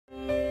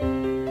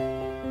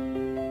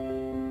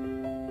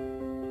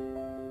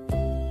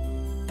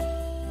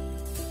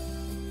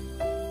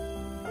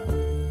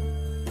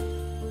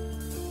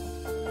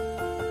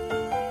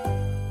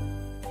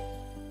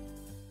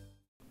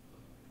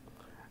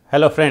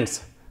Hello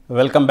friends,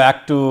 welcome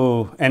back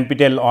to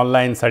NPTEL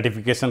online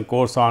certification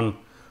course on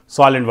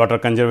soil and water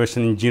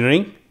conservation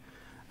engineering.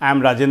 I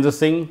am Rajendra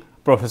Singh,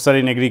 professor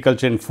in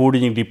agriculture and food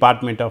engineering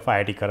department of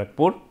IIT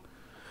Kharagpur.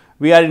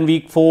 We are in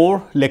week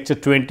 4, lecture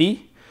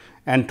 20,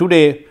 and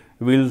today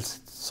we will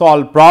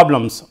solve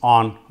problems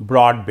on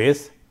broad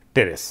base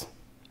terrace.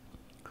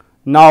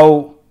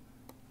 Now,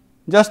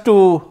 just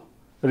to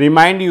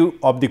remind you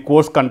of the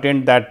course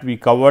content that we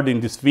covered in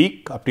this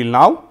week up till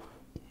now.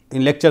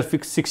 In lecture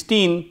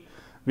 16,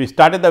 we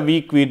started the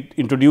week with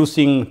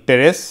introducing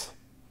terrace.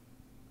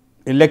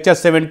 In lecture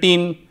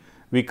 17,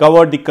 we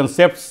covered the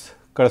concepts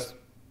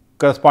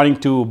corresponding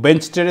to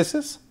bench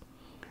terraces.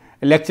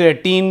 In lecture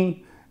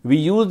 18, we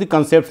used the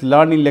concepts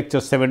learned in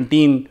lecture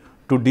 17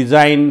 to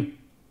design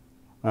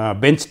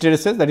bench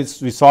terraces, that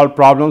is, we solved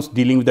problems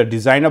dealing with the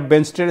design of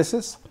bench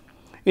terraces.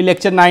 In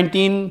lecture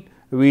 19,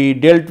 we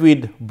dealt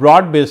with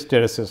broad based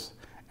terraces,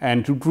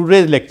 and to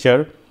today's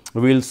lecture,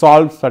 we will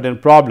solve certain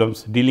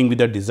problems dealing with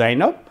the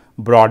design of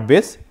broad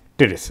base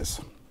terraces.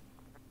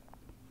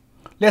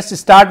 Let us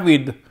start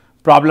with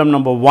problem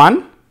number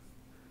 1,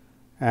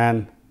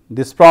 and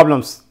this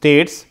problem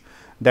states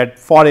that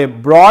for a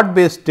broad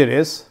base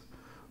terrace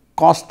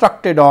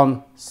constructed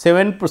on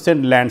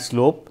 7% land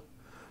slope,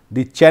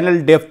 the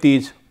channel depth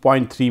is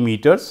 0.3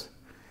 meters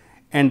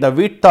and the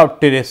width of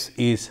terrace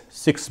is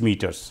 6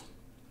 meters.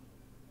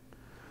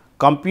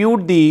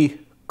 Compute the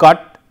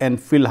cut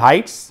and fill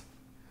heights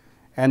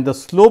and the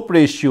slope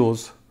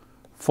ratios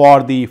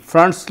for the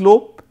front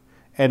slope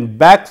and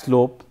back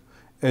slope,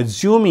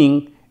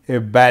 assuming a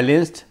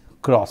balanced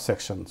cross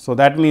section. So,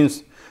 that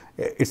means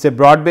it is a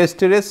broad base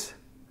terrace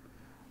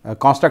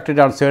constructed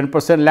on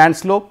 7% land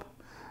slope.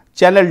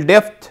 Channel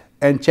depth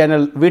and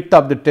channel width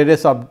of the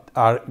terrace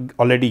are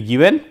already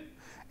given,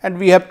 and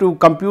we have to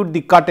compute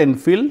the cut and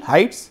fill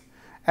heights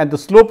and the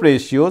slope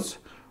ratios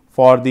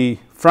for the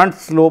front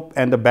slope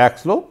and the back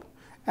slope,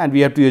 and we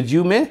have to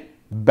assume a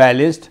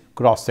balanced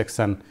cross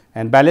section,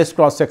 and balanced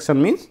cross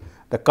section means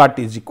the cut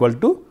is equal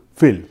to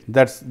fill.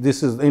 This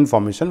is the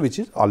information which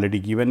is already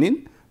given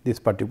in this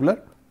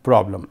particular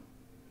problem.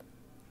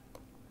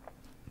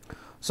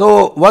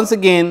 So, once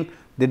again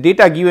the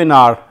data given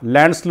are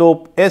land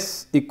slope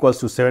S equals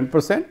to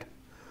 7%,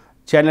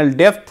 channel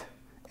depth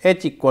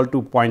H equal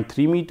to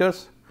 0.3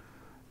 meters,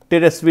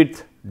 terrace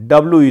width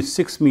W is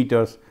 6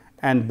 meters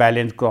and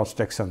balanced cross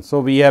section. So,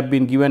 we have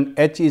been given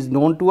H is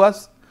known to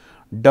us,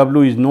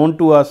 W is known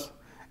to us,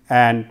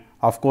 and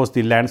of course,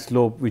 the land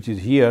slope which is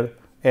here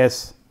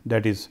S,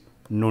 that is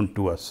known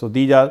to us. So,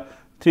 these are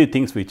three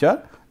things which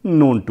are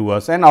known to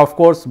us, and of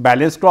course,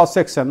 balanced cross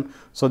section.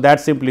 So, that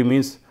simply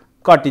means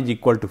cut is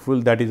equal to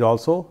fill, that is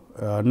also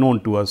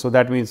known to us. So,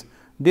 that means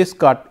this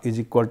cut is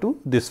equal to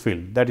this fill,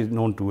 that is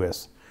known to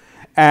us.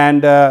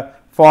 And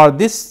for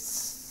this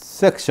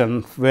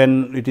section,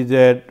 when it is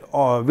a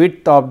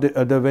width of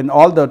the when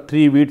all the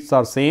three widths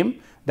are same,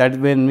 that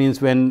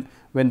means when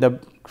the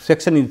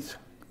section is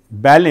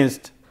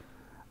balanced,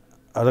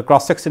 the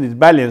cross section is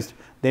balanced,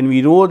 then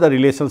we know the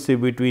relationship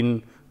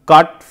between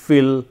cut,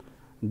 fill,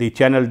 the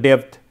channel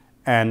depth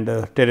and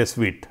the terrace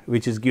width,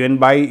 which is given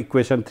by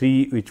equation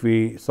 3, which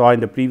we saw in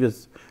the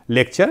previous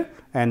lecture,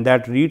 and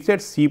that reads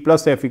as C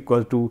plus F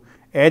equals to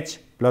H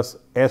plus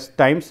S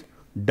times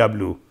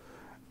W,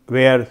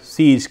 where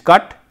C is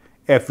cut,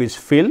 F is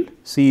fill,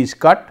 C is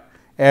cut,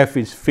 F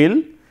is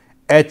fill,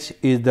 H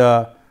is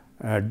the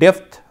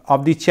depth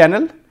of the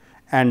channel,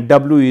 and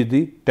W is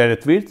the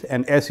terrace width,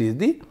 and S is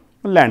the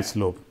land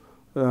slope.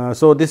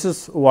 So, this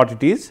is what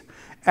it is,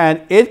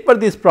 and as per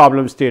this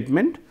problem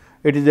statement,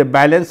 it is a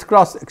balanced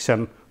cross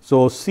section.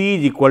 So, C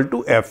is equal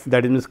to F,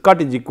 that means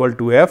cut is equal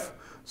to F.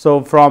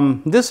 So,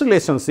 from this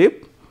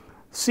relationship,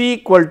 C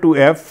equal to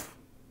F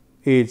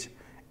is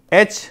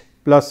H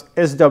plus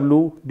S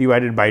W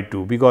divided by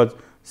 2, because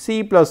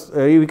C plus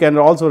we can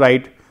also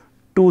write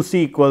 2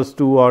 C equals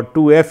to or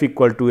 2 F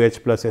equal to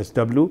H plus S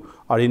W,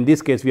 or in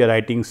this case we are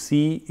writing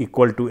C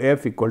equal to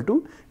F equal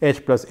to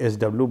H plus S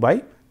W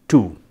by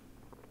 2.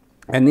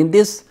 And in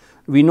this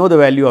we know the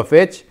value of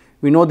H,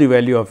 we know the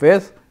value of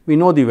S, we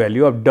know the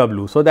value of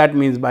W. So, that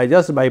means by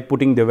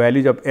putting the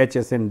values of H,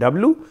 S and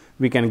W,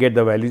 we can get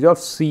the values of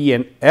C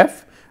and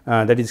F,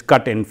 that is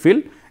cut and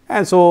fill.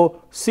 And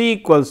so, C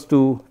equals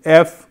to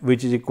F,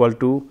 which is equal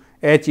to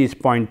H is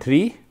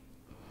 0.3,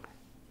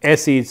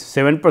 S is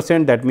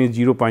 7%, that means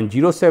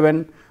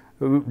 0.07,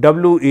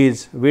 W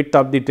is width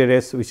of the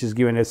terrace, which is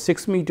given as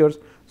 6 meters.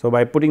 So,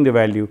 by putting the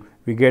value,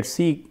 we get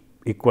C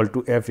equal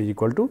to F is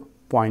equal to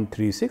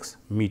 0.36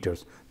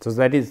 meters. So,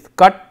 that is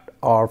cut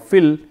or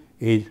fill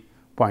is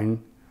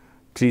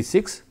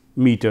 0.36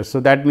 meters. So,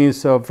 that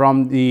means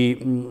from the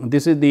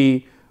this is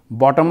the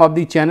bottom of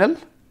the channel,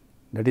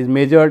 that is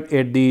measured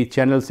at the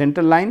channel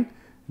center line,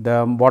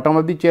 the bottom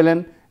of the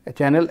channel,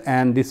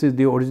 and this is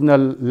the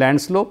original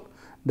land slope.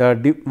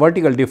 The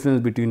vertical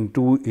difference between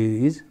two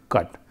is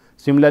cut.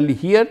 Similarly,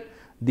 here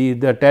the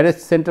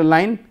terrace center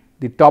line,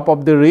 the top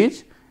of the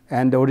ridge,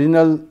 and the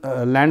original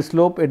land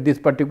slope at this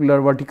particular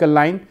vertical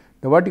line,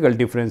 the vertical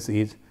difference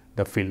is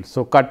the fill.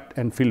 So, cut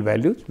and fill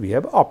values we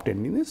have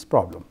obtained in this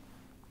problem.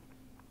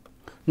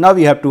 Now,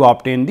 we have to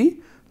obtain the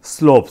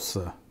slopes.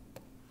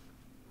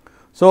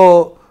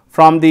 So,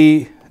 from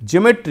the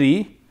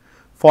geometry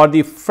for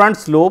the front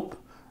slope,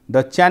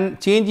 the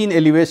change in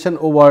elevation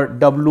over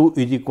W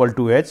is equal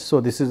to h.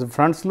 So, this is the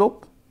front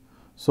slope.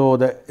 So,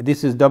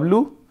 this is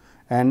W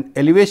and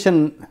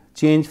elevation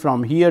change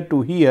from here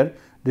to here,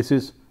 this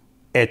is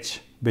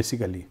h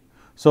basically.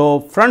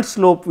 So, front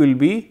slope will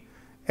be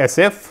S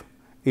f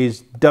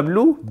is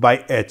W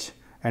by h,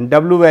 and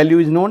W value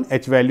is known,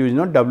 h value is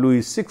known, W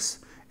is 6,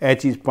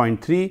 h is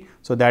 0.3.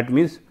 So, that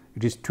means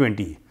it is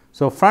 20.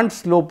 So, front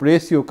slope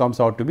ratio comes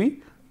out to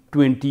be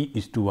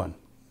 20:1,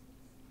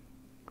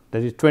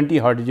 that is 20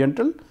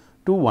 horizontal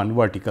to 1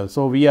 vertical.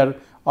 So, we are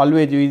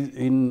always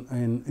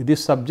in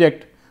this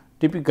subject,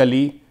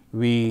 typically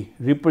we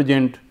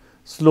represent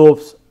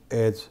slopes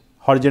as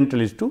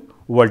horizontal is to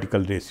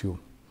vertical ratio.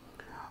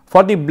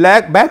 For the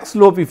back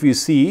slope, if you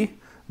see,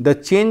 the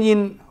change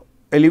in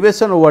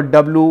elevation over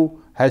W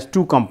has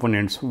two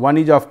components. One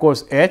is of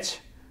course h,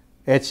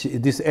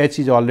 this h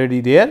is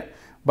already there,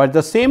 but at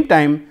the same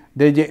time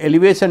there is a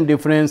elevation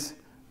difference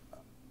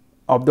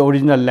of the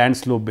original land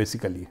slope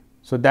basically.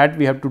 So, that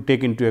we have to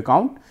take into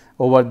account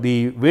over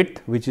the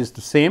width, which is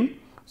the same.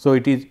 So,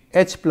 it is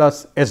h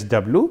plus s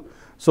w.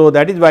 So,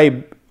 that is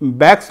why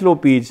back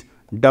slope is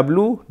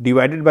W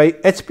divided by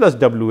h plus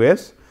W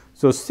s.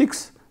 So,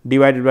 6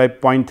 divided by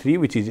 0.3,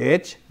 which is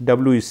h,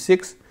 W is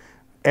 6,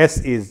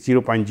 s is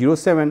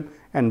 0.07,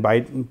 and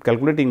by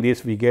calculating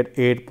this we get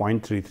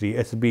 8.33,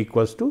 S b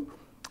equals to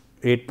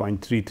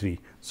 8.33.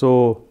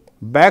 So,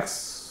 back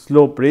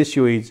slope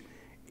ratio is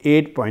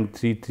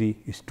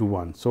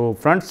 8.33:1. So,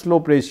 front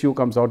slope ratio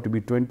comes out to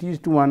be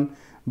 20:1,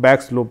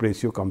 back slope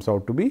ratio comes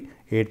out to be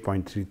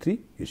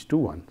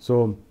 8.33:1.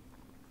 So,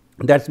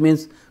 that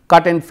means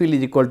cut and fill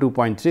is equal to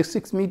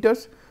 0.66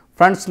 meters,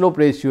 front slope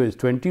ratio is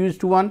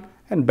 20:1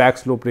 and back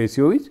slope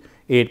ratio is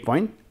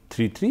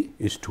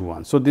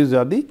 8.33:1. So, these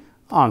are the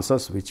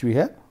answers which we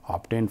have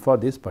obtained for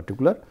this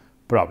particular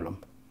problem.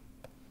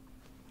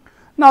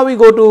 Now, we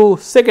go to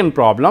second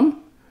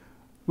problem,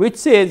 which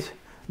says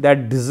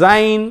that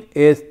design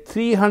a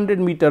 300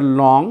 meter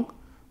long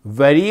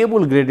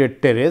variable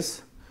graded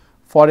terrace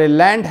for a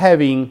land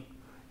having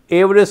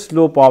average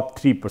slope of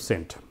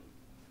 3%.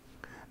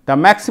 The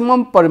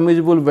maximum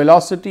permissible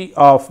velocity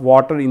of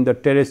water in the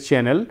terrace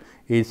channel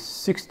is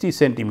 60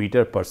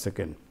 centimeter per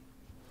second.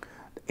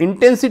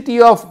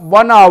 Intensity of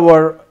 1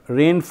 hour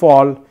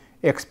rainfall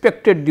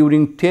expected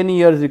during 10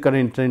 years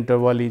recurrent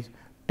interval is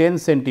 10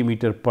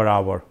 centimeter per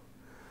hour.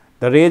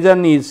 The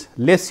region is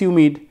less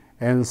humid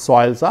and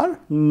soils are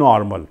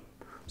normal.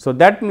 So,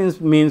 that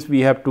means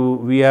we have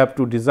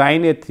to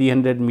design a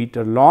 300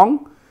 meter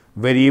long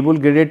variable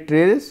graded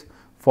terrace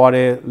for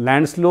a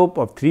land slope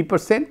of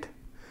 3%.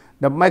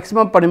 The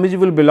maximum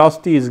permissible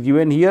velocity is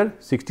given here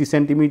 60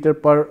 centimeter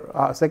per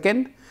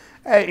second.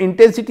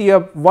 Intensity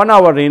of 1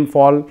 hour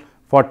rainfall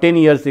for 10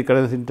 years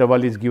recurrence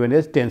interval is given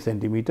as 10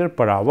 centimeter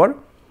per hour,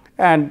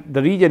 and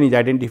the region is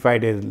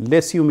identified as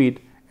less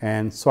humid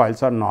and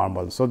soils are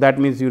normal. So, that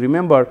means you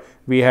remember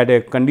we had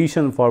a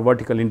condition for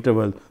vertical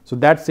interval. So,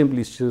 that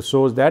simply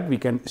shows that we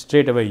can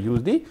straight away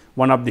use the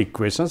one of the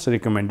equations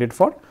recommended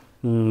for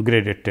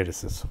graded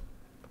terraces.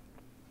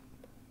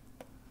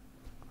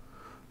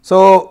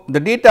 So, the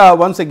data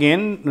once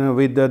again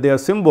with their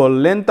symbol,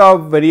 length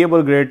of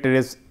variable graded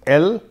terrace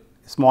L,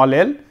 small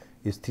l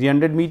is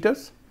 300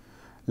 meters,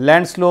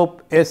 land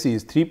slope S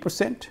is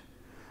 3%,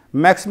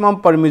 maximum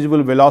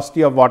permissible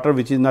velocity of water,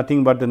 which is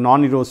nothing but the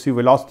non-erosive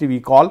velocity we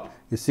call,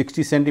 is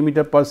 60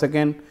 centimeter per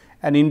second,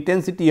 and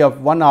intensity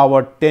of 1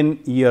 hour 10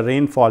 year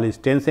rainfall is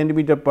 10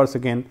 centimeter per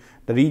second.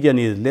 The region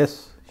is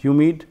less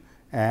humid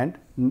and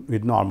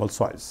with normal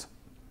soils.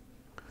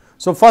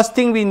 So, first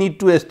thing we need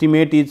to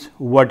estimate is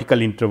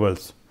vertical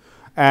intervals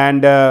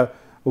and and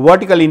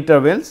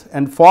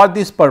for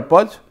this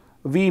purpose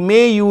we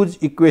may use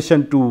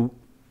equation 2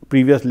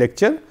 previous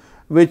lecture,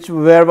 which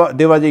where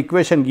there was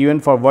equation given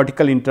for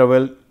vertical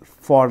interval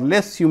for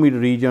less humid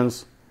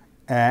regions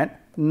and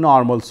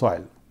normal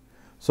soil.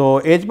 So,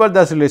 as per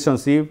this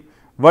relationship,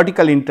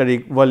 vertical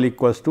interval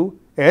equals to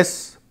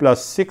S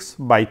plus 6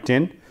 by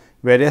 10,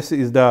 where S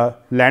is the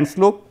land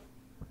slope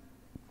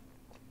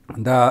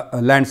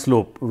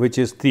which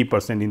is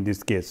 3% in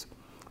this case.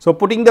 So,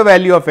 putting the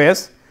value of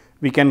S,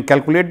 we can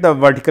calculate the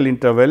vertical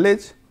interval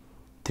is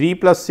 3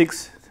 plus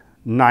 6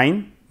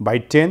 9 by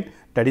 10,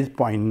 that is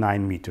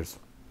 0.9 meters.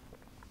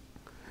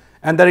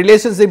 And the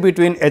relationship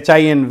between H I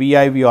and V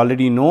I we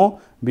already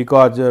know,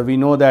 because we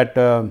know that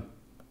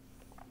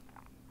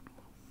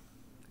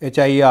H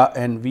I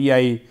and V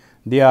I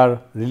they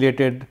are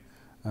related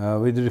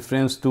with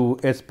reference to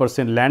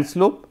S% land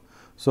slope.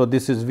 So,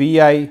 this is V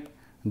I,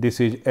 this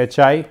is H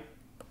I.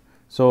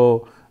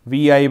 So,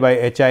 V I by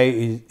H I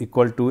is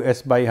equal to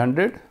S by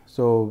 100.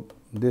 So,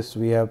 this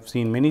we have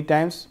seen many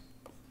times.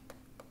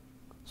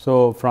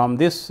 So, from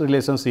this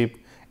relationship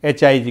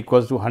H I is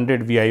equals to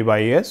 100 V I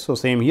by S. So,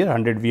 same here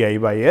 100 V I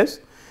by S,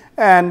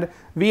 and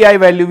Vi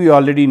value we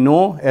already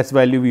know, S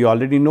value we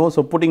already know.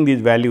 So, putting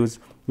these values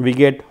we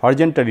get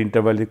horizontal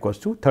interval equals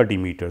to 30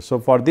 meters. So,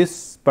 for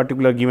this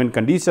particular given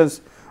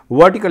conditions,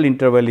 vertical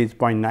interval is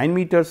 0.9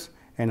 meters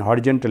and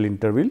horizontal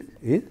interval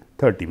is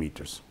 30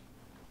 meters.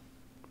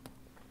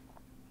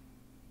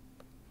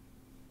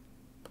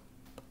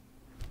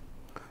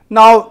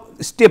 Now,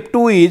 step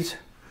 2 is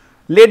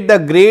let the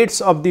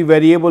grades of the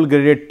variable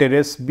graded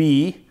terrace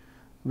be,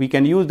 we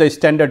can use the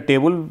standard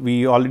table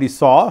we already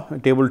saw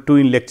table 2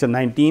 in lecture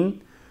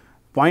 19,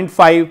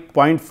 0.5,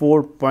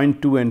 0.4,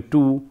 0.2 and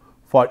 2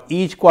 for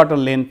each quarter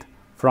length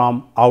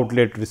from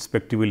outlet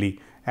respectively.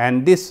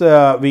 And this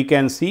we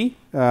can see,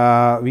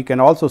 we can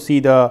also see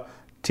the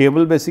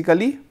table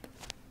basically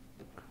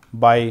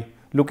by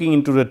looking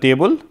into the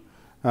table,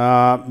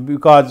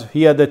 because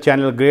here the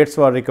channel grades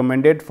were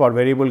recommended for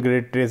variable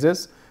grade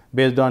traces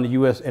based on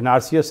US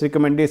NRCS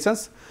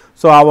recommendations.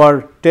 So,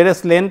 our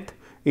terrace length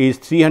is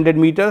 300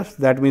 meters,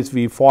 that means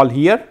we fall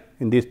here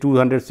in this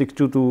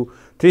 262 to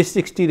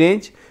 360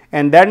 range,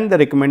 and then the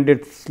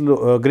recommended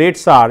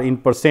grades are in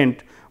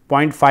percent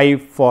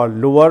 0.5 for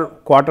lower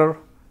quarter,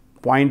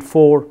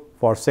 0.4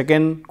 for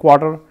second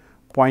quarter,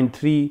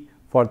 0.3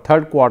 for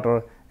third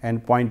quarter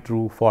and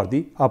 0.2 for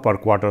the upper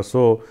quarter.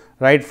 So,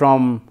 right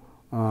from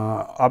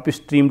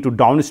upstream to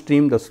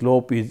downstream the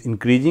slope is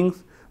increasing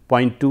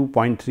 0.2,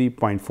 0.3,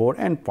 0.4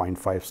 and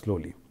 0.5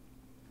 slowly.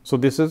 So,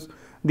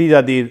 these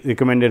are the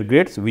recommended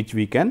grades which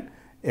we can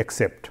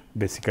accept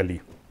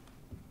basically.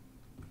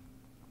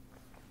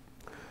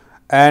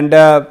 And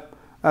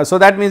so,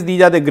 that means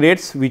these are the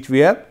grades which we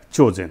have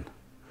chosen.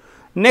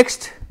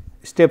 Next,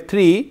 step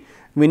 3,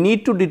 we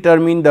need to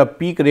determine the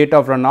peak rate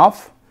of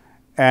runoff,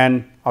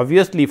 and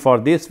obviously for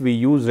this we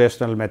use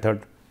rational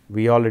method.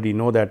 We already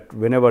know that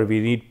whenever we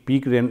need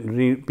peak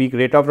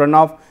rate of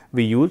runoff,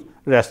 we use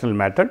rational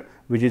method,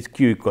 which is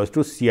Q equals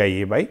to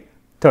CIA by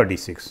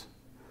 36,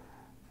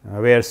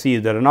 where C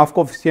is the runoff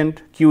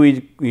coefficient, Q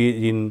is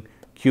in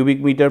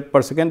cubic meter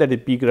per second, that is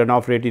peak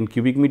runoff rate in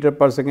cubic meter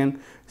per second,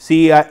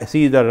 C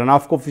is the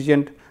runoff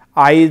coefficient,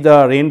 I is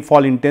the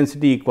rainfall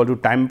intensity equal to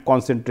time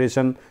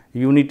concentration,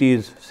 unit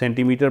is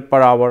centimeter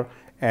per hour,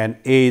 and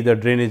A is the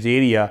drainage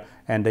area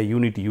and the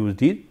unit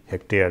used is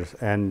hectares.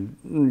 And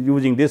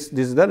using this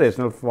is the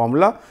rational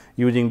formula.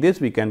 Using this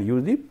we can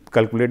use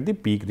calculate the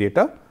peak rate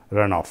of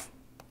runoff.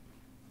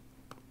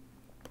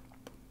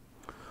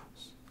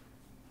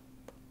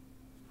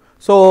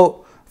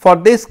 So, for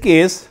this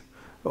case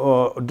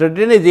the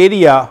drainage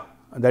area,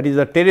 that is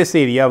the terrace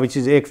area which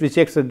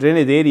acts the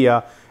drainage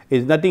area,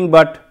 is nothing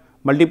but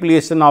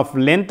multiplication of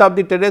length of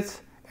the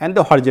terrace and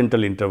the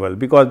horizontal interval,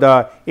 because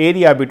the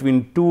area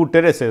between two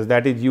terraces,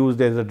 that is used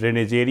as a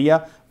drainage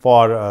area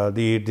for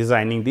the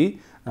designing the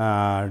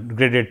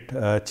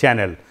graded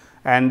channel,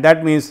 and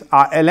that means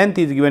length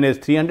is given as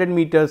 300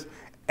 meters,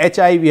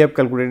 HI we have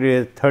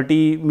calculated as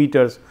 30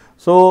 meters.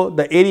 So,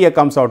 the area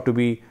comes out to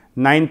be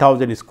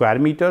 9,000 square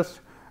meters,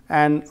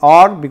 and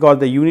or because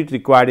the unit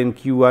required in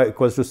Q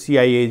equals to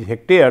CIA is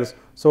hectares.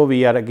 So,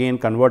 we are again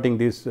converting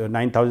this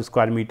 9,000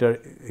 square meter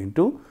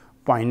into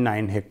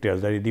 0.9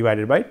 hectares, that is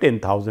divided by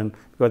 10,000,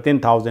 because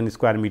 10,000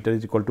 square meter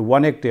is equal to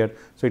 1 hectare.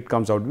 So, it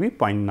comes out to be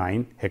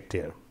 0.9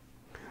 hectare.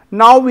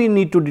 Now, we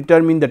need to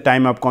determine the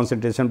time of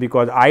concentration,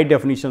 because I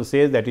definition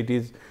says that it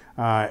is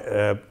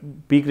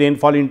peak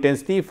rainfall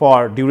intensity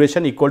for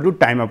duration equal to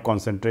time of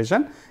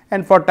concentration,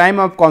 and for time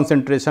of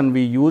concentration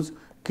we use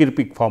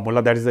Kirpik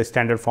formula, that is the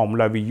standard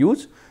formula we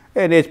use,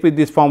 and as per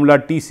this formula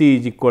Tc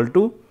is equal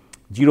to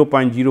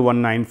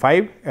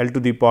 0.0195 L to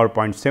the power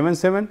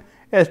 0.77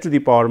 S to the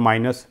power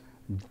minus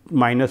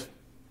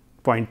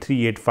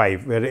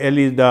 0.385, where L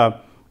is the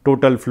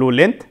total flow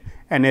length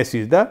and S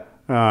is the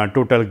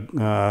total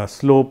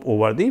slope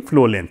over the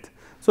flow length.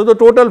 So, the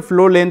total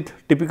flow length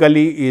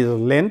typically is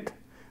length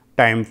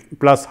times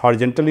plus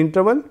horizontal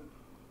interval,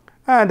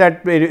 and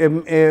that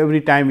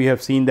every time we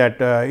have seen that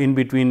in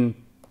between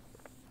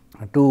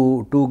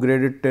two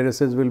graded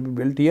terraces will be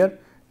built here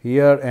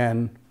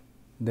and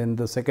then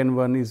the second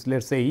one is let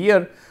us say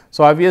here.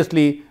 So,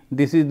 obviously,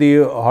 this is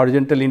the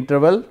horizontal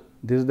interval,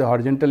 this is the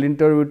horizontal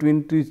interval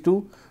between these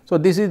two. So,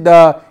 this is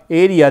the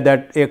area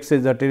that acts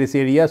as the terrace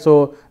area.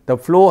 So, the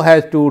flow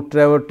has to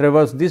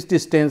traverse this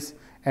distance,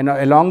 and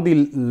along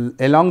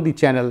the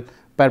channel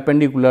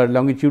perpendicular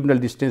longitudinal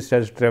distance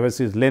that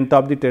traverses length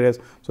of the terrace.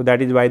 So,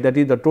 that is why that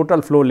is the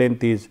total flow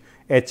length is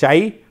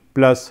HI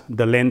plus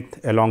the length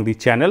along the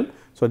channel.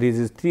 So, this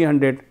is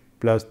 300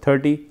 plus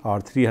 30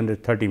 or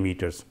 330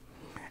 meters,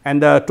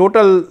 and the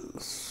total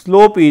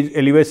slope is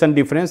elevation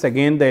difference,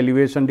 again the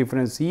elevation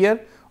difference here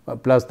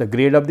plus the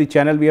grade of the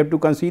channel we have to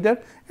consider,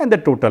 and the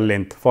total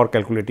length for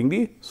calculating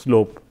the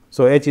slope.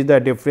 So, h is the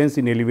difference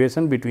in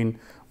elevation between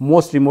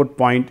most remote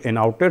point and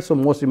outlet. So,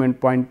 most remote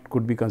point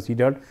could be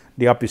considered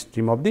the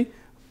upstream of the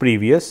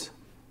previous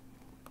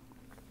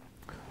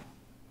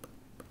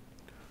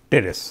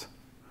terrace.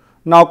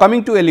 Now,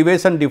 coming to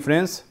elevation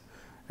difference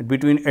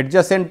between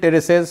adjacent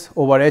terraces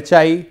over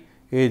HI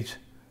is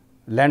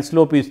land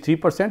slope is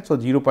 3%. So,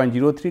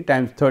 0.03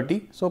 times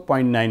 30. So,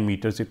 0.9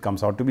 meters it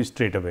comes out to be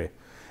straight away,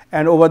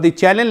 and over the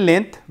channel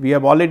length we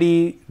have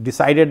already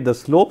decided the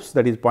slopes,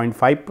 that is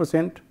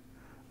 0.5%.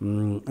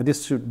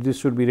 This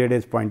should be read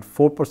as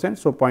 0.4%.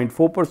 So,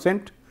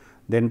 0.4%,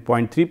 then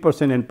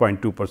 0.3% and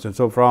 0.2%.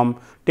 So, from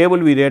table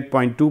we read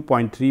 0.2,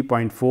 0.3,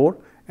 0.4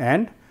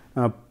 and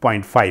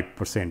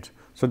 0.5%.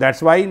 So, that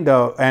is why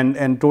the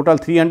and total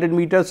 300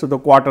 meters. So, the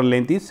quarter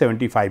length is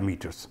 75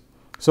 meters.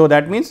 So,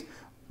 that means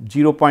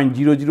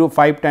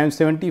 0.005 times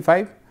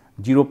 75,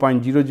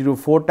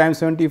 0.004 times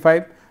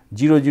 75,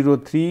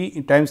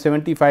 003 times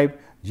 75,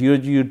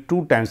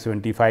 002 times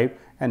 75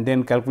 and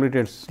then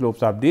calculated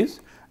slopes of this.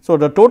 So,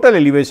 the total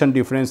elevation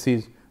difference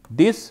is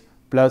this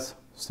plus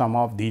sum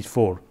of these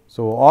 4.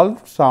 So, all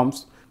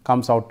sums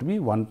comes out to be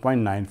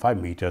 1.95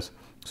 meters.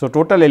 So,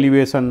 total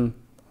elevation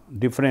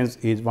difference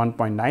is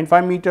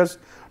 1.95 meters,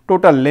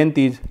 total length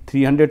is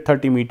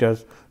 330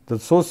 meters. The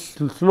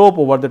slope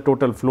over the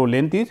total flow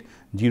length is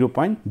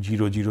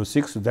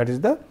 0.006. So, that is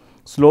the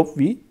slope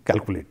we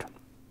calculate.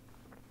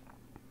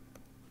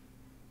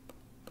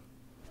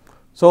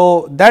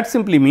 So, that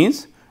simply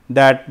means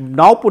that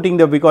now putting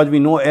the, because we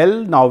know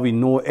L, now we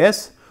know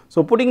S.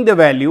 So, putting the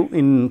value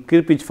in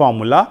Kirpich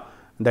formula,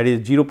 that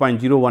is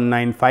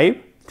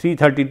 0.0195,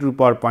 332 to the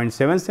power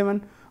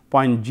 0.77,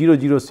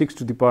 0.006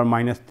 to the power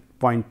minus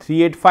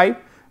 0.385,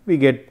 we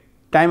get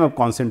time of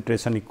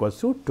concentration equals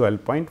to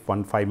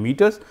 12.15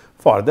 meters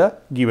for the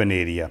given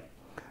area.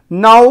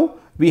 Now,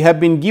 we have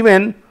been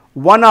given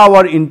 1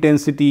 hour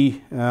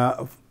intensity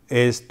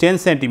is 10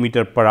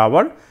 centimeter per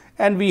hour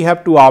and we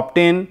have to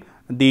obtain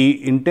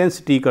the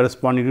intensity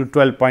corresponding to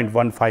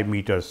 12.15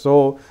 meters.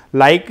 So,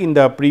 like in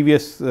the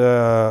previous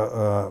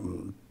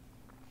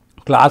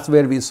class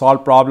where we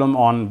solved problem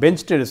on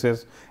bench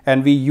terraces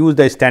and we use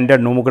the standard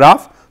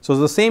nomograph. So,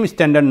 the same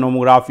standard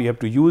nomograph we have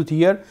to use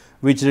here,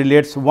 which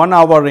relates 1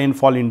 hour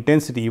rainfall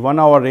intensity, 1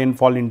 hour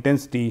rainfall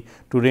intensity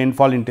to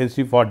rainfall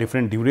intensity for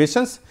different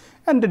durations,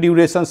 and the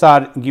durations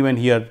are given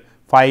here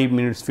 5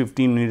 minutes,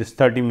 15 minutes,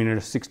 30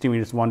 minutes, 60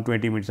 minutes,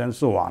 120 minutes and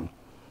so on.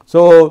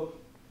 So,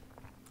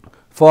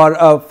 for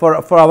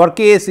our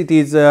case it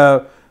is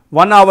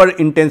 1 hour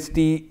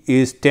intensity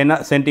is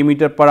 10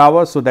 centimeter per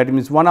hour. So, that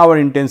means 1 hour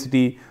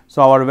intensity.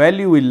 So, our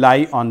value will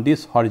lie on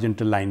this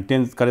horizontal line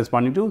 10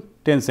 corresponding to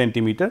 10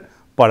 centimeter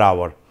per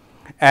hour,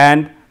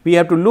 and we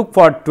have to look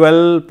for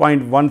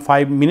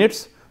 12.15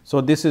 minutes. So,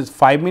 this is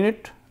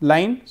 5-minute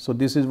line. So,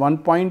 this is 1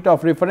 point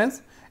of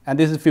reference and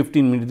this is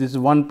 15 minutes, this is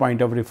 1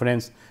 point of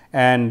reference,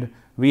 and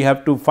we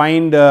have to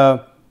find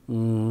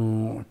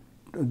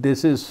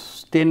this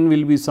is 10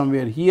 will be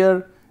somewhere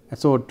here.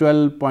 So,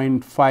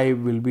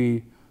 12.5 will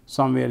be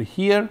somewhere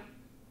here.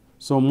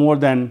 So, more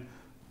than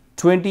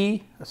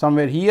 20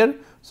 somewhere here.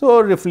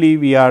 So, roughly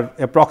we are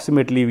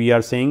approximately we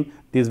are saying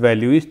this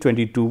value is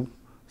 22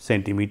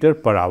 centimeter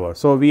per hour.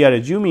 So, we are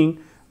assuming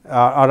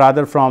or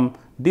rather from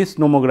this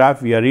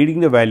nomograph we are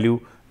reading the value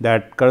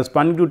that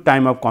corresponding to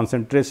time of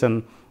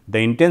concentration, the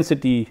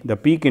intensity, the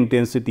peak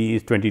intensity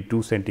is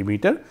 22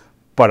 centimeter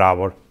per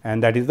hour,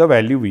 and that is the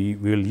value we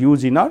will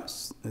use in our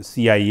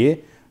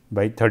CIA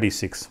by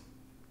 36.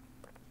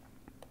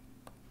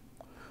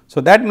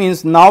 So, that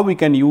means now we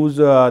can use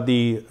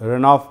the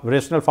runoff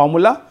rational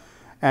formula,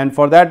 and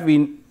for that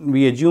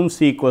we assume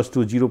C equals to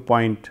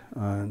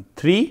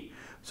 0.3.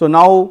 So,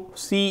 now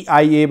C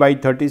I A by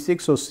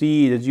 36. So,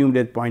 C is assumed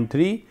as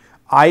 0.3,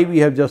 I we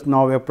have just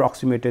now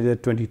approximated as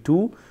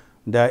 22,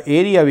 the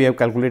area we have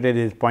calculated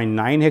is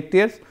 0.9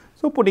 hectares.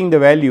 So, putting the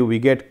value we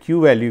get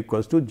Q value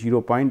equals to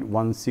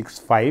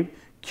 0.165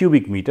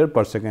 cubic meter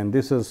per second.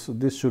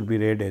 This should be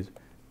read as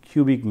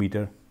cubic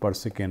meter per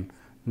second,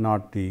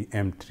 not the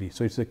M3.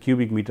 So, it is a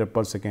cubic meter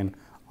per second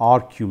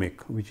or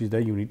cubic, which is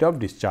the unit of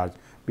discharge,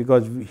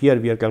 because here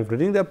we are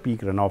calculating the peak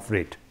runoff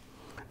rate.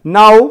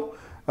 Now,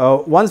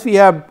 once we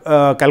have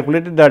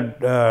calculated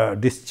the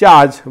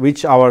discharge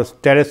which our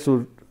terrace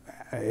should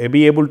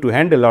be able to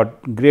handle or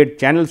grade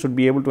channel should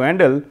be able to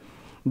handle,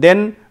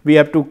 then we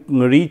have to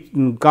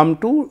come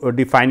to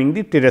defining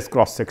the terrace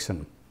cross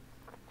section.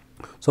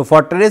 So,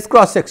 for terrace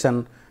cross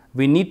section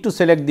we need to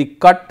select the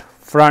cut,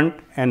 front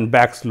and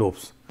back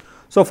slopes.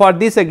 So, for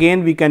this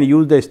again we can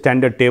use the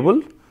standard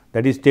table,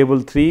 that is table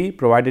 3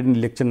 provided in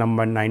lecture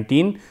number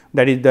 19,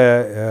 that is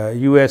the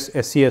US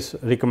SCS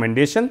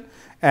recommendation,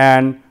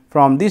 and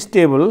from this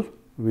table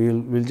we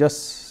will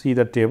just see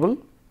the table.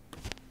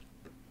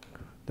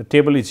 The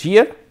table is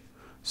here.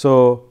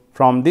 So,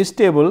 from this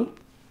table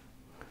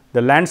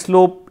the land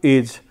slope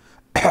is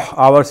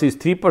ours is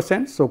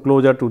 3%. So,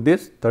 closer to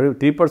this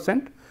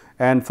 3%,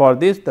 and for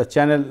this the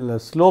channel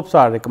slopes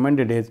are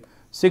recommended as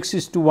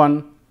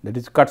 6:1, that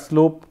is cut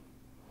slope,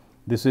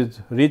 this is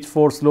ridge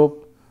 4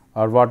 slope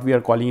or what we are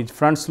calling is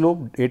front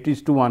slope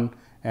 8:1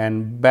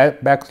 and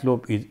back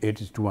slope is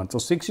 8:1. So,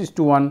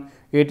 6:1,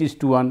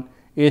 8:1,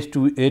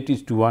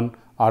 8:1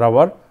 are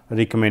our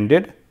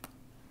recommended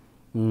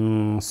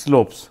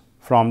slopes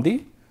from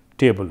the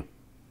table.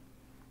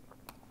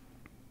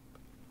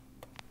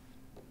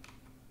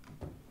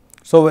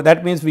 So,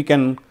 that means we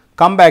can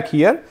come back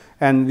here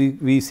and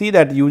we see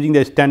that using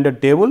the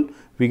standard table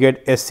we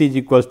get SC is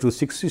equals to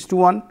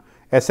 6:1,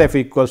 SF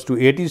equals to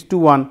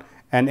 8:1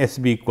 and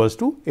SB equals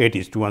to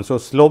 8:1. So,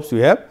 slopes we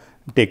have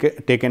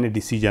taken a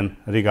decision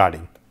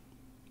regarding.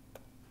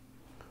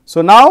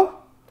 So,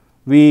 now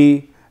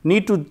we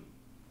need to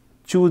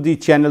choose the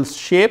channel's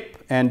shape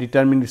and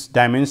determine its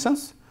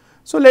dimensions.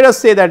 So, let us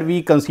say that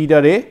we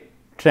consider a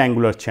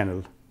triangular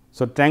channel.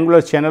 So,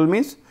 triangular channel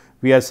means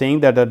we are saying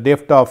that the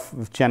depth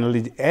of channel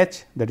is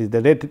h, that is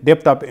the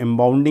depth of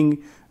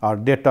embounding or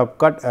depth of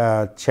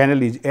cut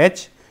channel is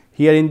h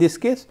here in this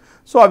case.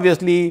 So,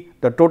 obviously,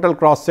 the total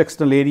cross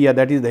sectional area,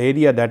 that is the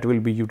area that will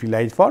be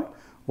utilized for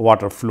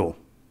water flow.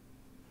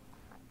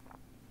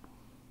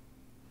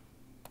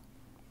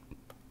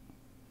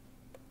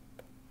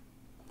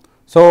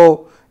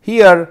 So,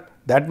 here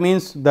that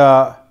means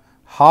the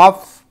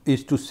half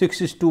is to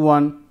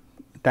 6:1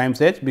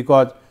 times h,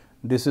 because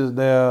this is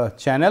the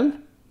channel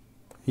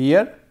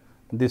here,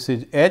 this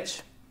is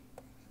h,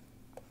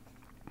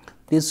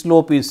 this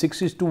slope is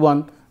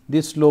 6:1,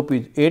 this slope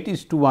is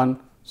 8:1.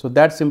 So,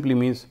 that simply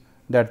means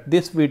that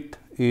this width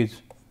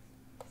is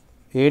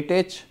 8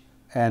 h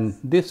and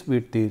this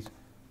width is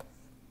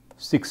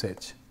 6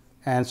 h.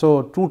 And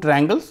so, two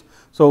triangles.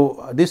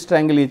 So, this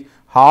triangle is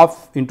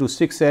half into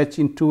 6 h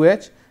into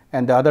h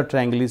and the other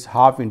triangle is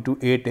half into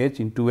 8 h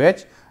into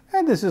h,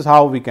 and this is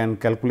how we can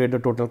calculate the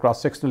total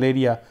cross sectional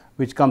area,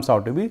 which comes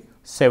out to be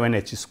 7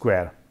 h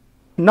square.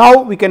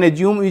 Now, we can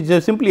assume, we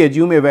just simply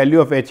assume a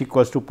value of h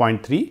equals to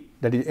 0.3,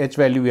 that is h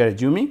value we are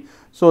assuming.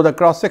 So, the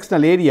cross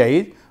sectional area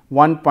is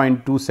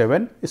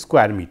 1.27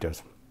 square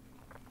meters.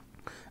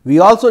 We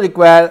also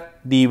require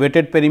the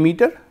weighted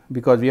perimeter,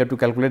 because we have to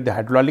calculate the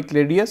hydraulic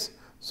radius.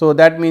 So,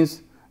 that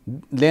means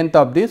length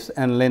of this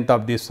and length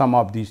of this, sum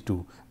of these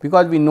two,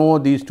 because we know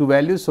these two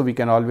values. So, we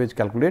can always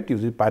calculate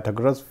using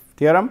Pythagoras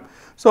theorem.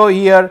 So,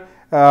 here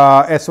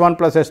S1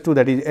 plus S2,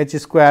 that is h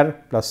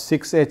square plus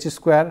 6 h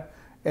square,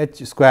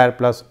 h square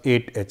plus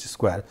 8 h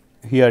square.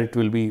 Here it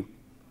will be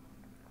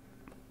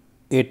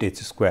 8 h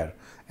square,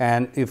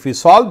 and if we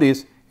solve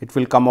this, it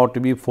will come out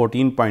to be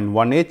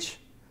 14.1 h,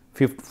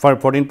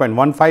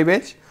 14.15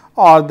 h,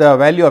 or the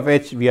value of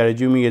h we are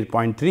assuming is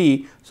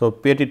 0.3. So,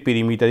 weighted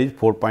perimeter is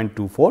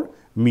 4.24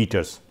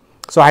 meters.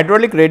 So,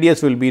 hydraulic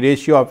radius will be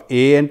ratio of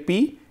A and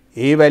P.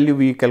 A value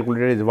we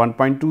calculated is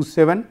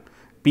 1.27,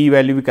 P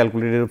value we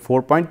calculated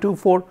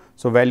 4.24.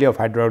 So, value of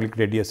hydraulic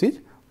radius is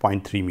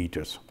 0.3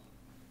 meters.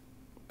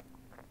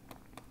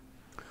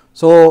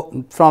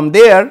 So, from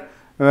there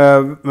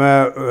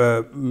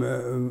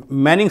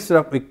Manning's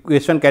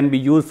equation can be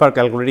used for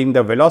calculating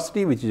the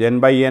velocity, which is n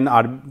by n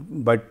r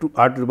by 2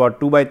 r to the power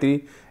 2 by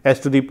 3 s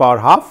to the power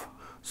half.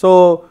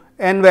 So,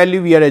 n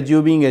value we are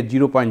assuming as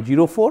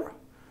 0.04,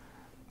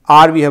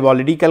 r we have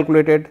already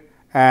calculated,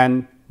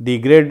 and the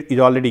grade is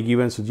already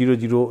given. So,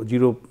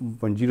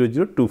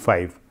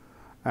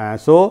 0.0025.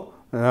 So,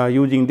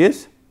 using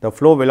this, the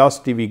flow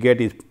velocity we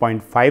get is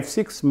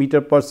 0.56 meter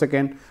per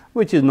second,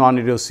 which is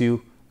non-erosive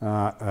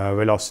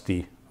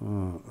velocity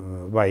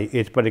by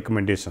H per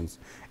recommendations,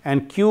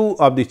 and Q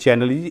of the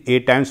channel is A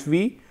times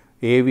V.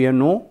 A we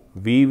know,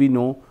 V we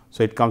know.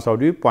 So, it comes out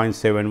to be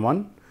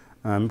 0.71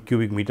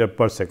 cubic meter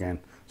per second.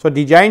 So,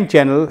 design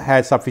channel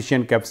has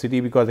sufficient capacity,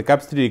 because the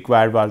capacity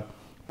required was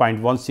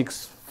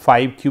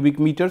 0.165 cubic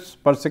meters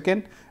per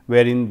second,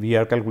 wherein we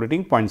are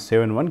calculating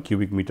 0.71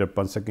 cubic meter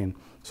per second.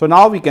 So,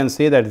 now we can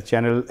say that the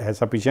channel has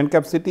sufficient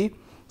capacity.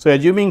 So,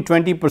 assuming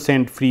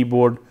 20%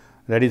 freeboard,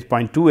 that is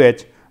 0.2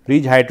 h,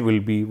 ridge height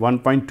will be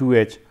 1.2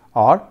 h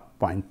or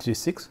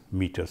 0.36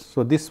 meters.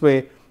 So, this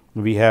way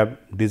we have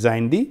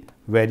designed the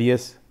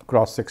various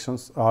cross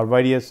sections or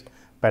various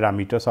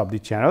parameters of the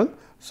channel.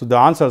 So, the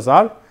answers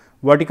are: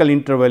 vertical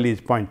interval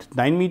is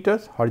 0.9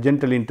 meters,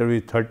 horizontal interval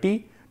is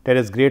 30,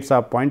 terrace grades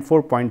are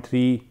 0.4,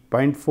 0.3,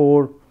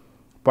 0.4,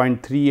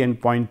 0.3 and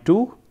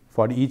 0.2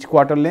 for each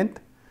quarter length.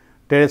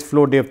 Terrace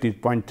flow depth is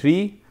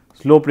 0.3,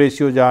 slope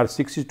ratios are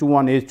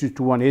 6:1,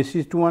 h:1,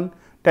 h:1,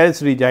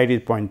 terrace ridge height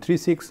is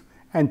 0.36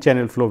 and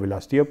channel flow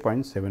velocity of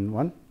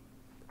 0.71.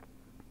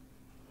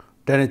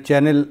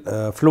 Channel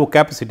flow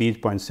capacity is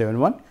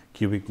 0.71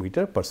 cubic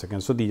meter per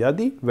second. So, these are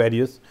the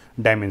various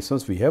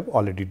dimensions we have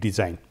already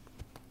designed.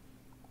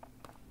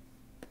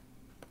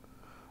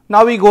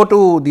 Now, we go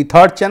to the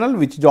third channel,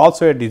 which is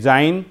also a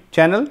design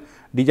channel.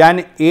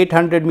 Design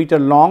 800 meter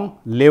long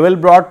level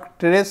broad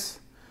terrace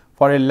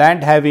for a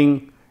land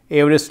having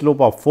average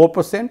slope of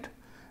 4%.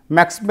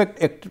 Maximum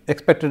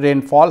expected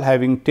rainfall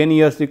having 10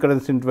 years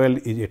recurrence interval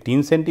is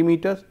 18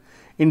 centimeters.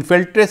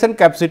 Infiltration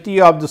capacity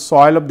of the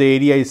soil of the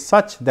area is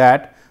such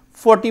that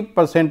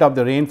 40% of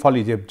the rainfall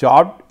is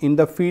absorbed in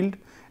the field,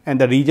 and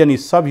the region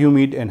is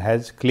subhumid and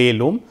has clay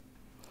loam.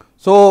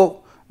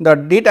 So, the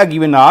data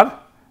given are: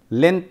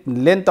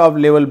 length of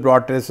level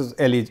broad terraces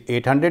L is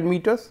 800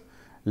 meters,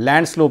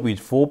 land slope is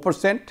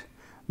 4%,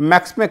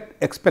 maximum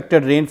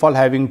expected rainfall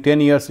having 10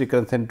 years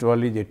recurrence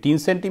interval is 18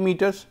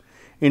 centimeters.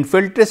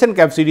 Infiltration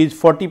capacity is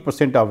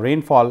 40% of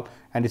rainfall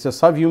and is a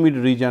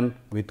subhumid region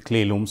with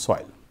clay loam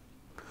soil.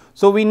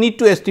 So, we need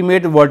to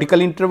estimate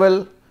vertical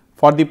interval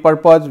For the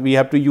purpose, we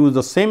have to use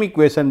the same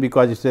equation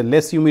because it is a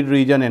less humid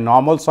region and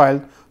normal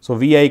soil. So,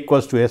 V I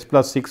equals to S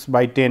plus 6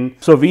 by 10.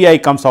 So, V I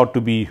comes out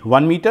to be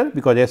 1 meter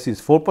because S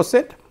is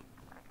 4%,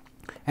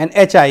 and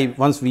H I,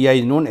 once V I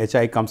is known, H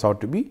I comes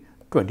out to be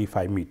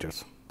 25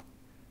 meters.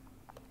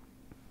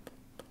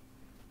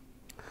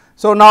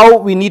 So, now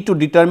we need to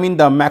determine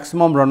the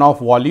maximum runoff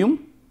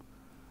volume,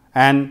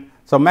 and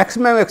so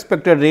maximum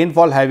expected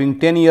rainfall having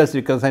 10 years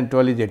recurrence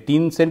interval is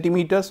 18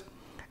 centimeters,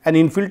 and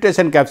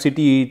infiltration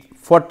capacity is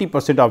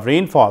 40% of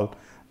rainfall.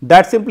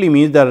 That simply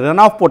means the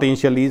runoff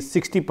potential is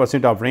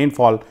 60% of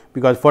rainfall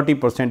because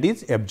 40%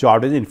 is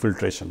absorbed as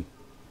infiltration.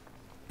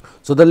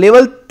 So, the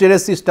level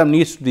terrace system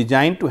needs to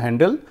design to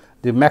handle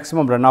the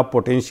maximum runoff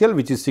potential,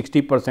 which is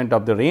 60%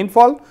 of the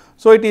rainfall.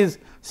 So, it is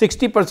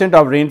 60%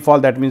 of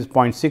rainfall, that means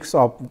 0.6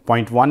 or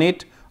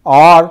 0.18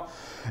 or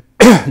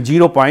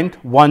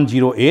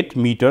 0.108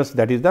 meters,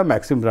 that is the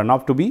maximum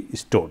runoff to be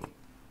stored.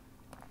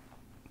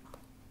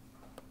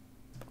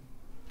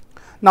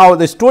 Now,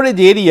 the storage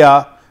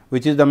area,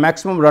 which is the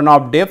maximum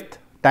runoff depth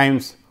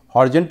times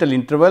horizontal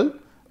interval.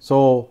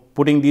 So,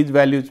 putting these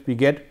values we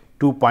get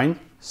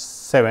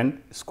 2.7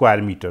 square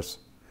meters,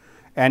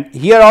 and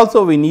here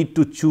also we need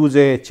to choose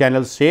a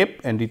channel shape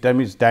and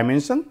determine its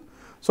dimension.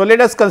 So, let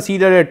us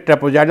consider a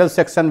trapezoidal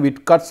section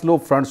with cut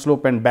slope, front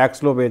slope and back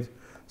slope as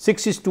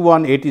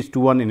 6:1,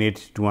 8:1 and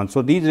 8:1.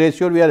 So, these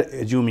ratios we are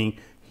assuming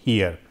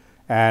here,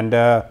 and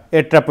a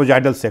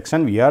trapezoidal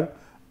section we are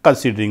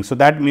considering. So,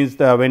 that means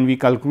when we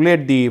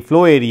calculate the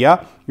flow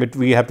area,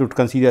 we have to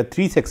consider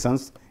 3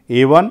 sections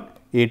A1,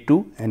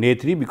 A2 and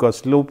A3 because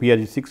slope here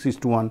is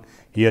 6:1,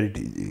 here it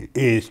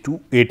is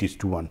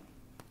 8:1.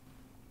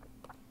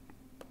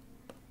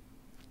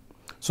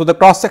 So, the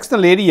cross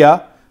sectional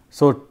area,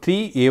 so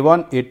 3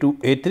 A1, A2,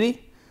 A3,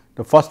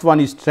 the first one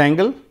is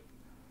triangle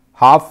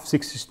half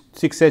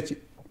 6H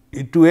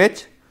into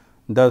H,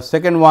 the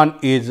second one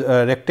is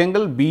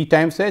rectangle B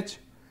times H,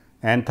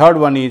 and third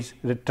one is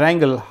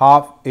triangle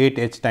half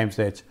 8H times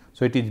H.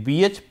 So, it is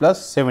BH plus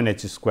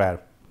 7H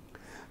square.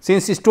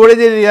 Since the storage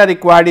area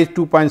required is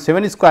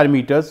 2.7 square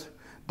meters,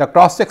 the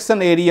cross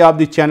section area of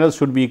the channel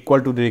should be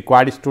equal to the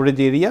required storage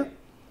area.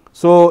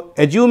 So,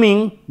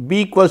 assuming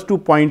B equals to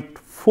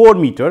 0.4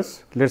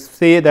 meters, let us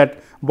say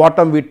that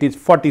bottom width is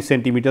 40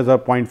 centimeters or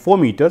 0.4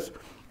 meters,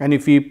 and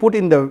if we put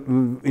in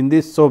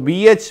this, so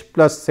BH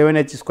plus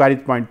 7H square is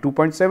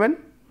 2.7.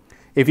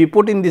 If we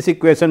put in this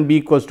equation B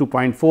equals to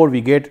 0.4,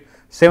 we get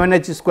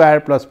 7H square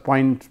plus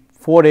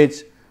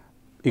 0.4H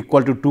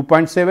equal to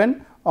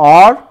 2.7,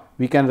 or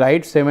we can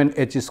write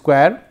 7H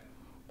square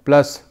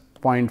plus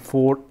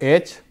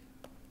 0.4H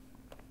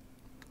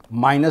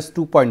minus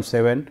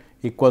 2.7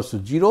 equals to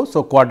 0.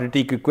 So,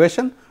 quadratic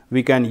equation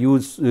we can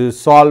use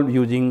solve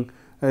using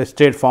a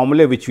straight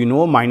formula which we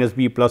know, minus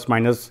B plus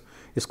minus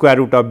square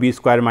root of B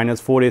square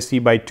minus 4 AC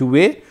by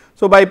 2A.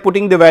 So, by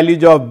putting the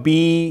values of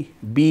B,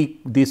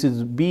 this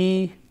is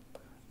B,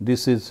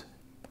 this is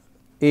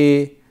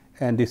A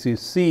and this is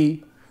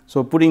C.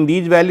 So, putting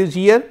these values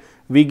here,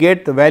 we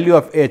get the value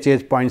of H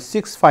as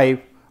 0.65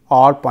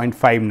 or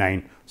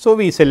 0.59. So,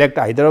 we select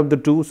either of the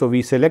two. So,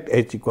 we select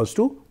H equals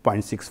to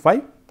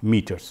 0.65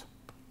 meters.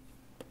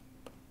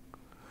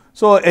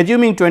 So,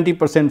 assuming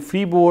 20%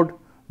 freeboard,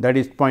 that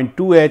is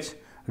 0.2 H,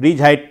 ridge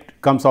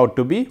height comes out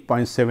to be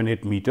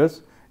 0.78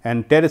 meters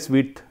and terrace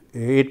width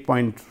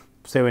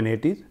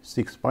 8.78 is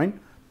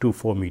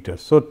 6.24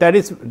 meters. So,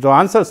 terrace, the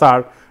answers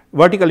are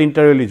vertical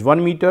interval is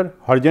 1 meter,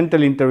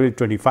 horizontal interval is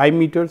 25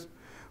 meters,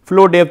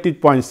 flow depth is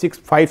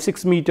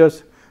 0.656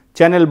 meters,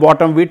 channel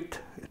bottom width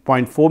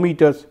 0.4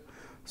 meters,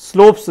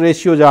 slopes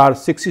ratios are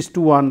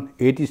 6:1,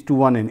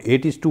 8:1 and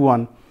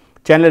 8:1,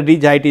 channel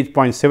ridge height is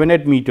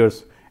 0.78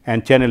 meters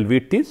and channel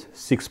width is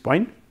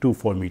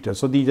 6.24 meters.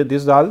 So,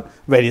 these are all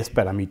various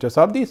parameters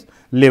of this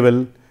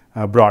level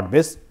broad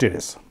based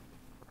terrace.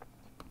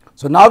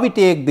 So, now we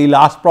take the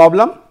last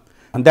problem,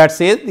 and that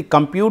says the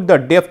compute the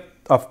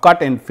depth of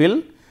cut and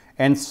fill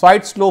and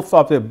side slopes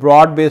of a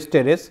broad based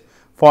terrace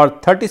for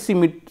 30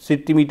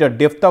 centimeter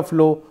depth of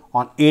flow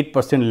on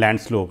 8% land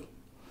slope.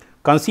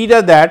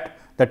 Consider that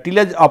the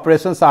tillage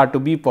operations are to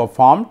be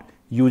performed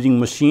using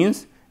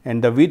machines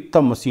and the width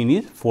of machine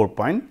is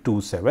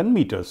 4.27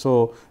 meters.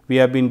 So, we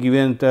have been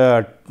given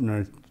the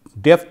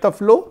depth of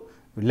flow,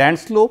 land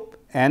slope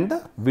and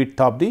the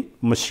width of the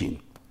machine.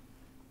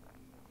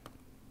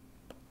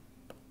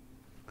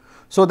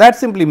 So, that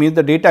simply means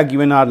the data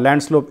given are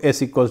land slope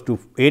S equals to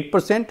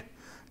 8%,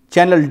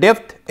 channel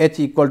depth H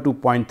equal to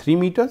 0.3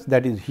 meters,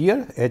 that is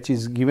here, H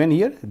is given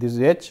here, this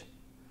is H,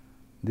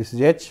 this is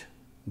H,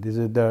 this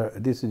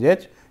is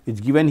H is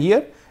given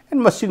here,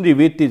 and machinery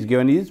width is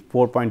given is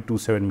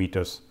 4.27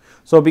 meters.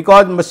 So,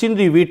 because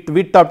machinery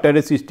width of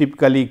terrace is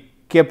typically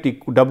kept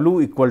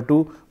W equal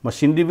to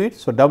machinery width.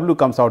 So, W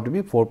comes out to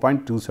be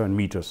 4.27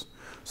 meters.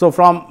 So,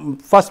 from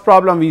first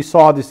problem we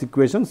saw this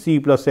equation C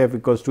plus F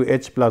equals to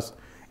H plus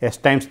S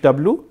times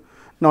W.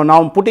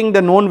 Now, putting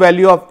the known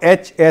value of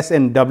H, S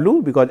and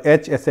W, because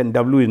H, S and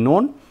W is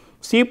known,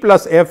 C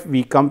plus F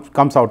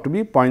comes out to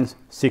be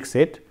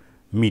 0.68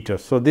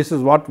 meters. So, this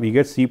is what we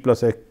get, C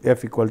plus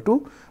F equal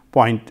to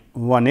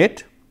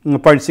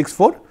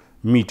 0.64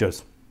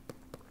 meters.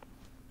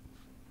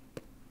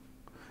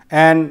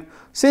 And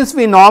since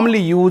we normally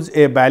use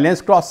a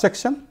balanced cross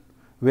section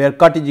where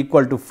cut is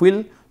equal to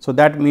fill, so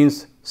that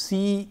means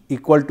C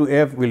equal to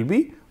F will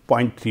be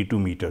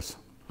 0.32 meters.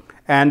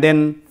 And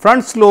then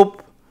front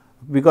slope,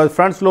 because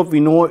front slope we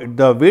know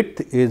the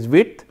width is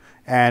width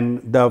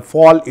and the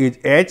fall is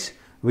h,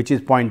 which is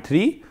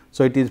 0.3.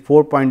 So, it is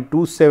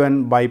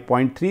 4.27 by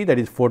 0.3, that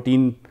is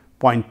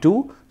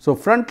 14.2. So,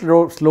 front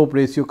slope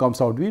ratio comes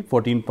out to be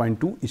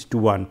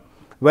 14.2:1,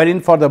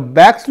 wherein for the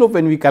back slope,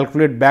 when we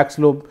calculate back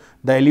slope,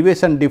 the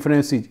elevation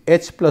difference is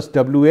h plus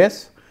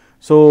ws.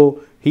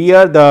 So,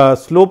 here the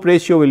slope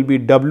ratio will be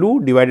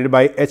w divided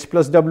by h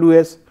plus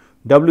ws.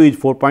 W is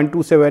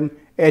 4.27,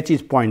 h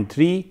is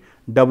 0.3,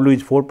 w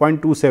is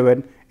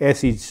 4.27,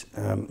 s is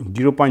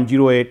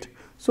 0.08.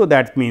 So,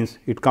 that means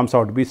it comes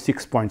out to be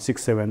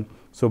 6.67.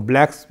 So,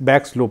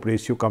 back slope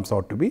ratio comes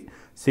out to be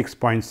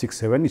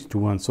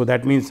 6.67:1. So,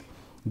 that means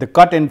the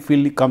cut and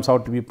fill comes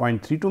out to be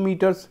 0.32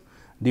 meters,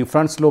 the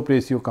front slope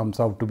ratio comes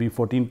out to be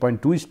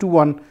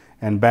 14.2:1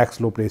 and back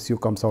slope ratio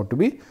comes out to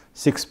be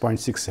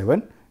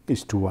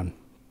 6.67:1.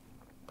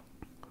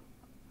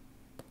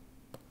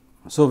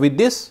 So, with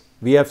this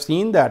we have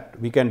seen that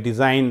we can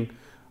design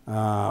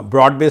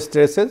broad based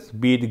terraces,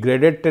 be it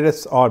graded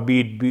terrace or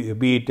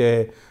be it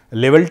a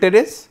level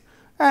terrace,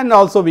 and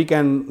also we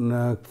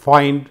can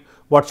find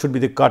what should be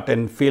the cut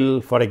and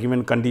fill for a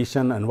given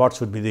condition and what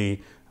should be the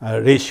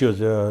ratios,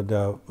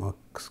 the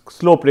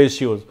slope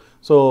ratios.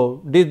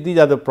 So, these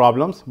are the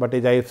problems, but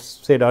as I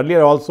said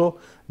earlier also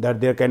that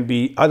there can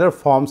be other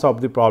forms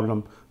of the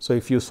problem. So,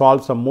 if you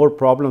solve some more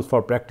problems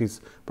for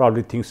practice,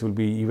 probably things will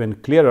be even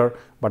clearer,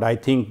 but I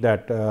think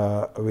that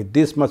with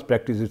this much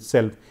practice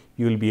itself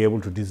you will be able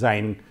to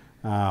design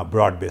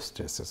broad based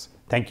terraces.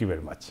 Thank you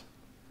very much.